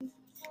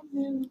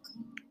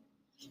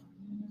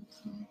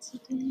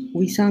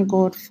We thank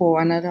God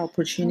for another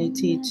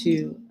opportunity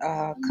to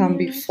come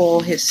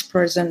before His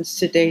presence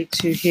today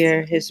to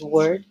hear His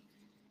word.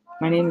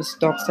 My name is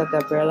Dr.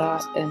 Gabriela,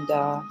 and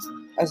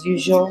as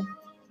usual,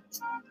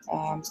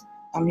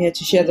 I'm here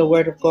to share the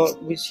word of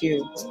God with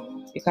you.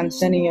 You can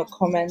send in your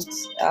comments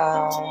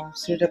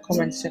through the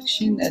comment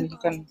section, and you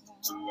can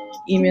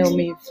email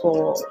me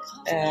for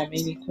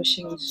any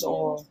questions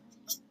or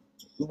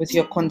with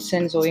your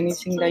concerns or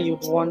anything that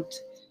you'd want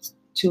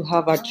to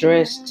have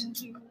addressed.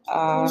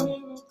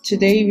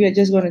 Today, we are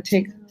just going to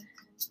take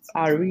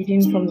our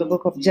reading from the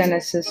book of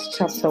Genesis,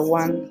 chapter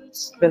 1,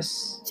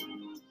 verse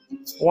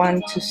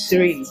 1 to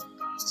 3.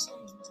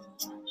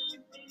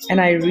 And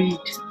I read,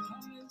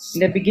 "In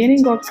the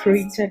beginning, God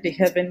created the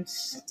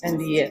heavens and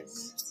the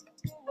earth.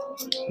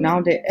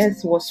 Now the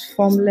earth was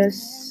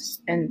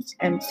formless and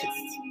empty.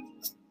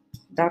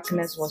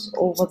 Darkness was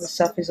over the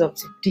surface of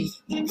the deep,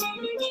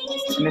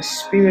 and the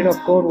Spirit of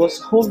God was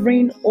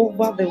hovering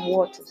over the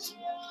waters.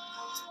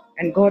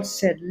 And God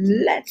said,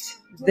 'Let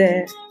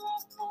there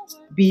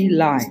be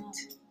light.'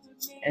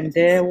 And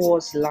there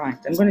was light."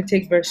 I'm going to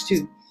take verse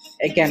 2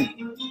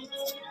 again.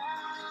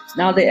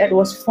 "Now the earth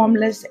was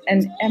formless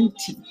and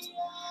empty.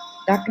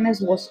 Darkness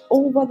was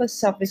over the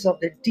surface of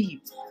the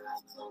deep,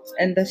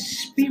 and the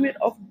Spirit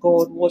of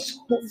God was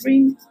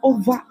hovering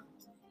over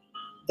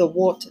the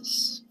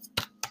waters."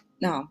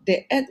 Now,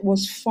 the earth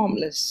was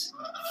formless,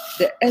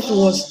 the earth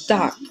was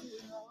dark,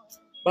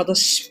 but the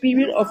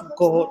Spirit of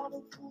God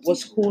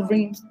was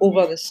hovering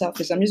over the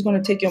surface. I'm just going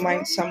to take your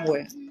mind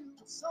somewhere.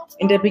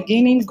 In the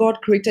beginning,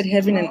 God created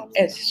heaven and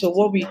earth. So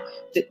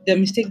the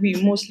mistake we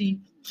mostly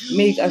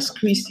make as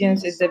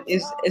Christians is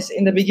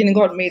in the beginning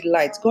God made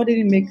light. God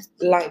didn't make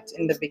light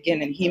in the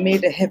beginning. He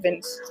made the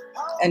heavens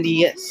and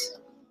the earth.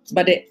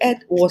 But the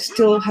earth was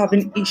still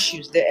having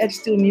issues. The earth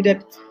still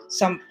needed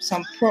some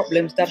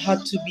problems that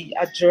had to be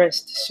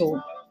addressed.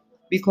 So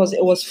because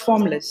it was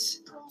formless,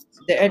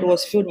 the earth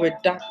was filled with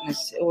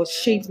darkness. It was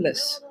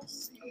shapeless.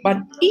 But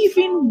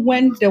even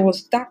when there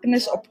was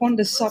darkness upon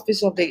the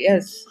surface of the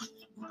earth,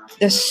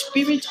 the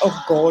Spirit of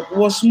God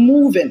was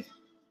moving.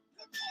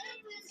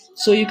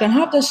 So you can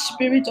have the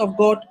Spirit of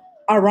God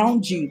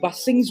around you, but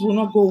things will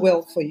not go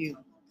well for you.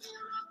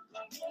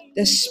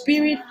 The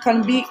Spirit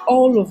can be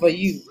all over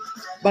you,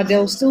 but there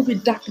will still be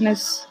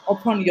darkness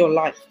upon your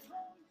life.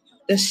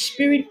 The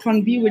Spirit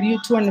can be with you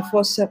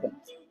 24/7,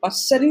 but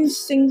certain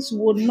things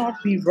will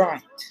not be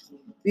right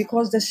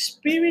because the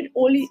Spirit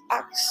only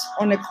acts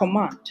on a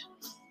command.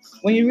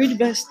 When you read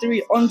verse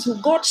 3, until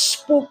God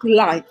spoke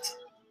light,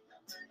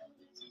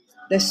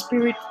 the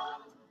Spirit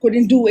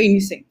couldn't do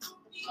anything.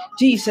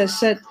 Jesus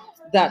said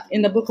that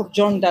in the book of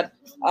John that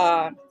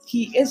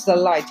He is the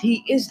light,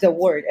 He is the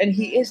Word, and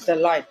He is the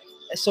light.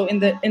 So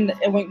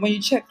when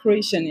you check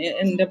creation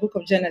in the book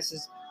of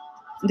Genesis,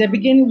 in the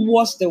beginning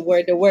was the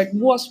Word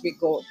was with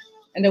God,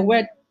 and the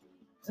Word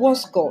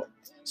was God.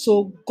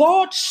 So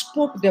God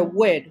spoke the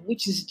Word,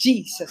 which is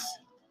Jesus,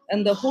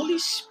 and the Holy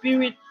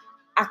Spirit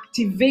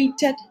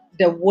activated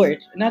the Word.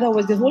 In other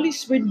words, the Holy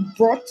Spirit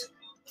brought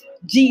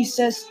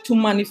Jesus to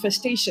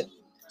manifestation.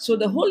 So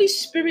the Holy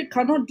Spirit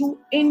cannot do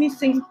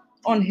anything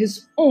on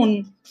His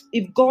own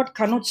if God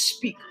cannot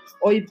speak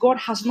or if God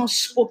has not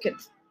spoken.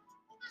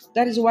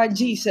 That is why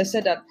Jesus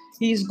said that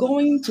He is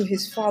going to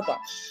His Father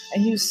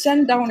and He will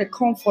send down a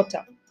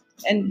comforter.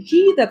 And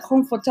He, the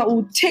comforter,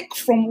 will take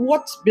from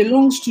what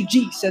belongs to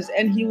Jesus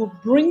and He will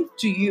bring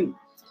to you.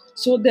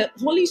 So the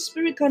Holy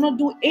Spirit cannot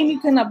do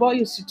anything about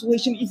your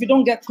situation if you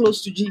don't get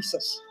close to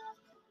Jesus.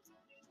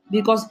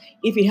 Because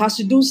if He has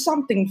to do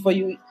something for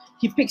you,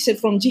 He picks it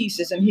from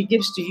Jesus and He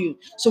gives to you.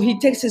 So He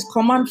takes His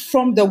command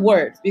from the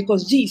Word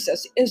because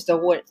Jesus is the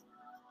Word.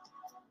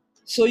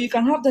 So you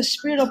can have the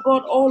Spirit of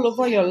God all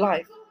over your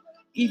life.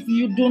 If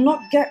you do not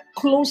get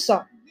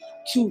closer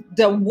to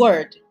the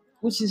Word,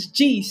 which is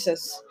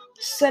Jesus,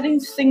 certain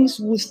things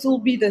will still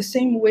be the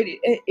same way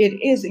it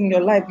is in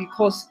your life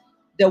because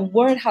the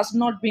Word has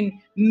not been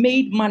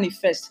made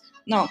manifest.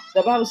 Now,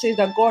 the Bible says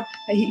that God,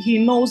 He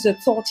knows the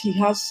thought He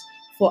has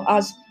for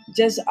us,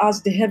 just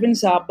as the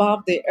heavens are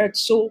above the earth,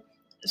 so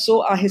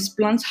are His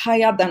plans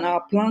higher than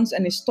our plans,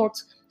 and His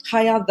thoughts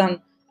higher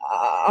than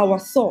our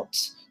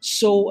thoughts.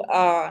 So,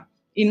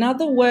 in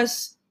other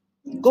words,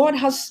 God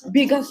has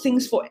bigger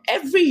things for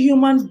every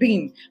human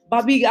being,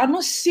 but we are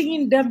not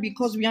seeing them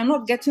because we are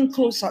not getting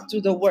closer to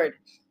the Word.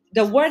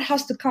 The Word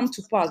has to come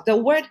to pass. The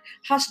Word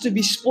has to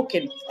be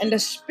spoken, and the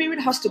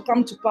Spirit has to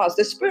come to pass.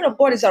 The Spirit of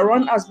God is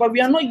around us, but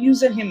we are not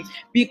using Him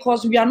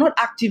because we are not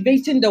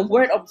activating the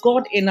Word of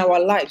God in our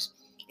lives.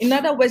 In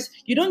other words,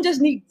 you don't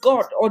just need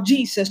God or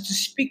Jesus to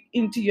speak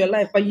into your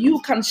life, but you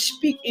can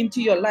speak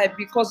into your life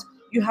because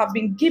you have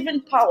been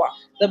given power.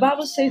 The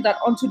Bible says that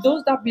unto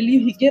those that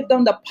believe, He gave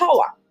them the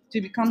power to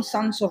become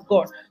sons of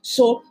God.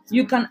 So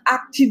you can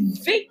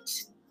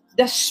activate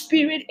the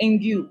Spirit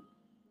in you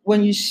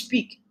when you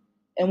speak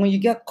and when you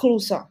get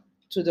closer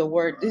to the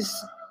Word. This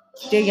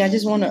day, I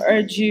just want to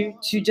urge you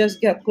to just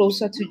get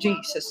closer to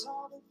Jesus.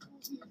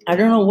 I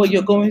don't know what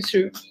you're going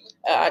through.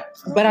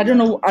 But I don't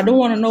know. I don't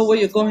want to know what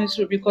you're going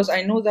through, because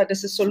I know that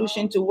there's a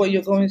solution to what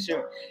you're going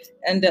through,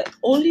 and the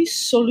only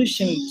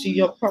solution to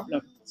your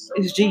problem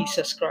is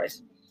Jesus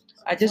Christ.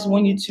 I just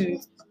want you to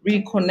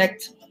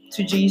reconnect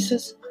to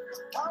Jesus.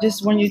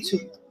 Just want you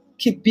to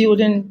keep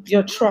building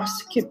your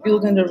trust, keep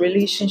building the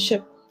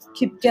relationship,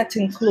 keep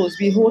getting close.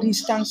 Behold, he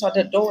stands at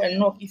the door and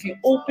knock. If you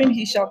open,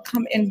 he shall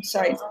come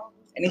inside,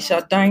 and he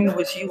shall dine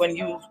with you, and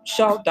you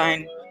shall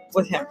dine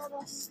with him.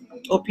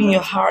 Open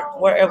your heart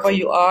wherever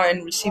you are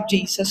and receive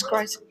Jesus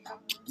Christ,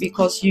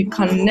 because you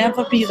can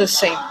never be the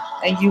same,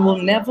 and you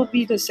will never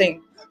be the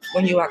same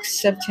when you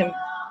accept him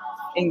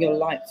in your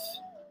life.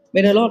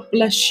 May the Lord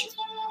bless you.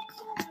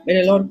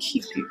 May the Lord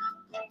keep you.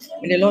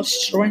 May the Lord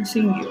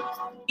strengthen you.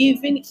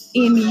 Even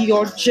in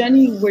your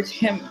journey with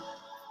him,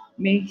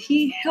 may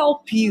he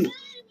help you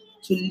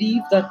to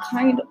live the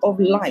kind of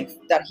life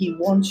that he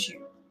wants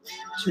you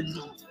to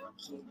live.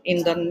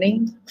 In the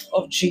name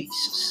of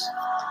Jesus.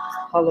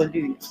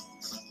 Hallelujah.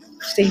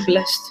 Stay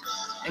blessed,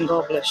 and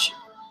God bless you.